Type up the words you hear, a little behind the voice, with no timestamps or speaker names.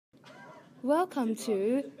Welcome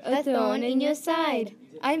to A Thorn in Your Side.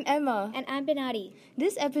 I'm Emma. And I'm Benati.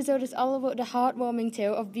 This episode is all about the heartwarming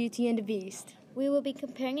tale of Beauty and the Beast. We will be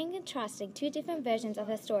comparing and contrasting two different versions of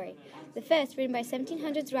her story. The first, written by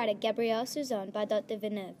 1700s writer Gabrielle Suzanne by Dot de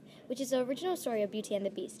Villeneuve, which is the original story of Beauty and the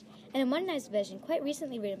Beast, and a modernized version quite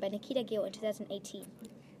recently written by Nikita Gill in 2018.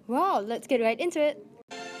 Wow, let's get right into it.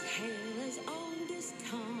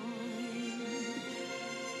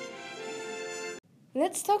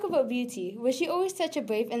 Let's talk about Beauty. Was she always such a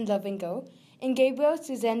brave and loving girl? In Gabrielle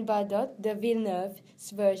Suzanne Bardot de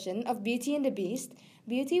Villeneuve's version of Beauty and the Beast,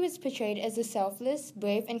 Beauty was portrayed as a selfless,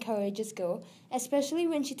 brave, and courageous girl, especially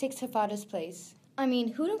when she takes her father's place. I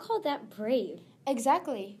mean, who don't call that brave?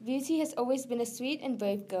 Exactly. Beauty has always been a sweet and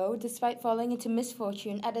brave girl despite falling into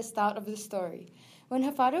misfortune at the start of the story. When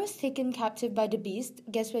her father was taken captive by the Beast,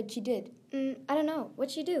 guess what she did? I don't know.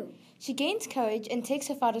 What'd she do? She gains courage and takes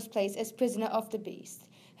her father's place as prisoner of the Beast.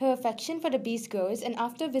 Her affection for the Beast grows, and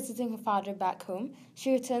after visiting her father back home,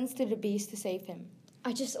 she returns to the Beast to save him.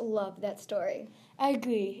 I just love that story. I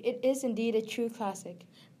agree. It is indeed a true classic.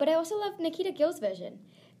 But I also love Nikita Gill's version.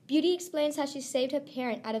 Beauty explains how she saved her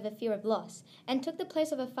parent out of a fear of loss and took the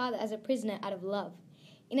place of her father as a prisoner out of love.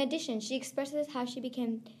 In addition, she expresses how she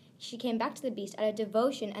came back to the Beast out of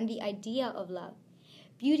devotion and the idea of love.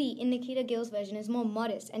 Beauty in Nikita Gill's version is more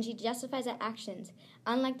modest and she justifies her actions,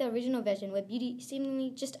 unlike the original version where Beauty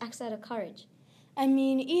seemingly just acts out of courage. I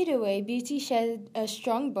mean, either way, Beauty shared a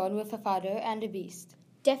strong bond with her father and the Beast.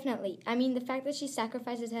 Definitely. I mean, the fact that she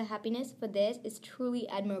sacrifices her happiness for theirs is truly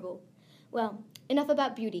admirable. Well, enough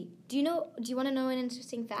about Beauty. Do you want to know an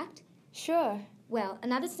interesting fact? Sure. Well,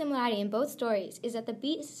 another similarity in both stories is that the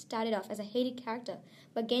Beast started off as a hated character,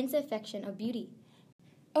 but gains the affection of Beauty.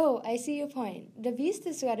 Oh, I see your point. The Beast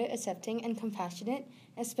is rather accepting and compassionate,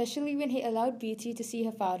 especially when he allowed Beauty to see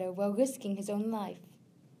her father while risking his own life.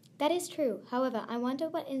 That is true. However, I wonder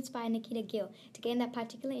what inspired Nikita Gill to gain that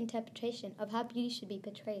particular interpretation of how Beauty should be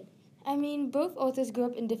portrayed. I mean, both authors grew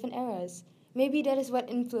up in different eras. Maybe that is what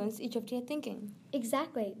influenced each of their thinking.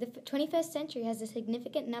 Exactly. The 21st century has a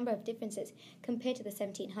significant number of differences compared to the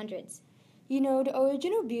 1700s. You know, the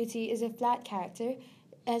original Beauty is a flat character,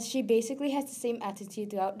 as she basically has the same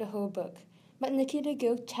attitude throughout the whole book. But Nikita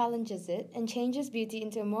Gill challenges it and changes Beauty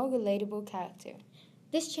into a more relatable character.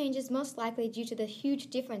 This change is most likely due to the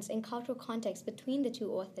huge difference in cultural context between the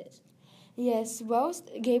two authors. Yes,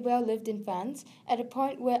 whilst Gabrielle lived in France, at a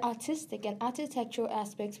point where artistic and architectural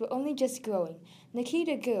aspects were only just growing,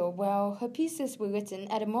 Nikita Gill, well, her pieces were written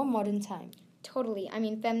at a more modern time. Totally. I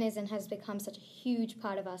mean, feminism has become such a huge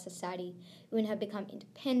part of our society. Women have become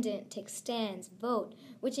independent, take stands, vote,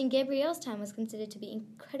 which in Gabrielle's time was considered to be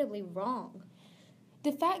incredibly wrong.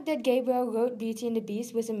 The fact that Gabrielle wrote Beauty and the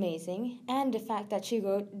Beast was amazing, and the fact that she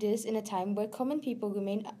wrote this in a time where common people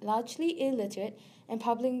remained largely illiterate and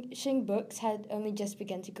publishing books had only just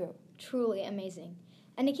begun to grow. Truly amazing.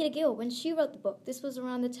 And Nikita Gill, when she wrote the book, this was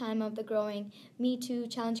around the time of the growing Me Too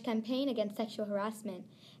challenge campaign against sexual harassment,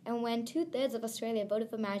 and when 2/3 of Australia voted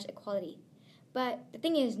for marriage equality. But the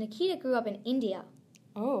thing is, Nikita grew up in India.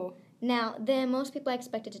 Oh. Now, there most people are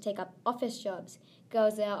expected to take up office jobs.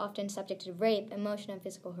 Girls there are often subject to rape, emotional and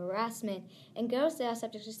physical harassment, and girls there are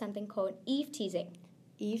subject to something called eve teasing.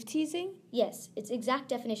 Eve teasing? Yes, its exact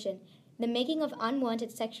definition. The making of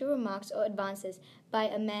unwanted sexual remarks or advances by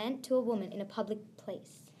a man to a woman in a public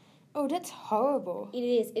place. Oh, that's horrible.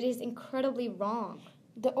 It is incredibly wrong.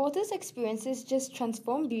 The author's experiences just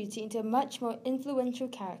transform Beauty into a much more influential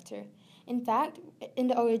character. In fact, in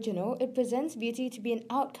the original, it presents Beauty to be an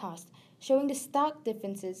outcast, showing the stark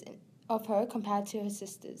differences of her compared to her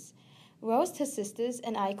sisters. Whilst her sisters,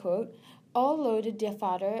 and I quote, all loaded their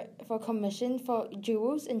father for commission for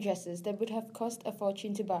jewels and dresses that would have cost a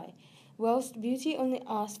fortune to buy, whilst Beauty only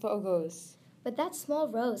asked for a rose. But that small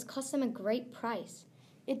rose cost them a great price.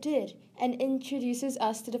 It did, and introduces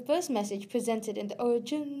us to the first message presented in the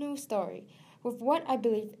original story, with what I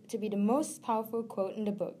believe to be the most powerful quote in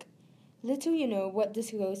the book. Little you know what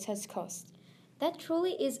this rose has cost. That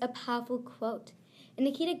truly is a powerful quote. In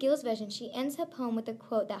Nikita Gill's version, she ends her poem with a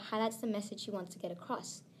quote that highlights the message she wants to get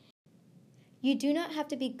across. You do not have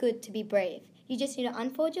to be good to be brave. You just need to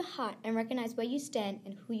unfold your heart and recognize where you stand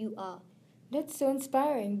and who you are. That's so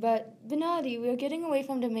inspiring, but Benati, we're getting away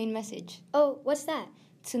from the main message. Oh, what's that?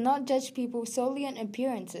 To not judge people solely on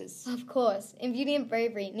appearances. Of course. In Beauty and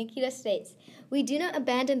Bravery, Nikita states, we do not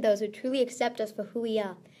abandon those who truly accept us for who we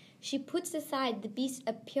are. She puts aside the beast's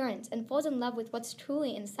appearance and falls in love with what's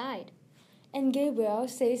truly inside. And Gabrielle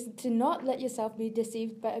says to not let yourself be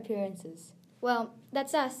deceived by appearances. Well,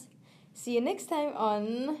 that's us. See you next time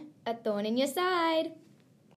on A Thorn in Your Side.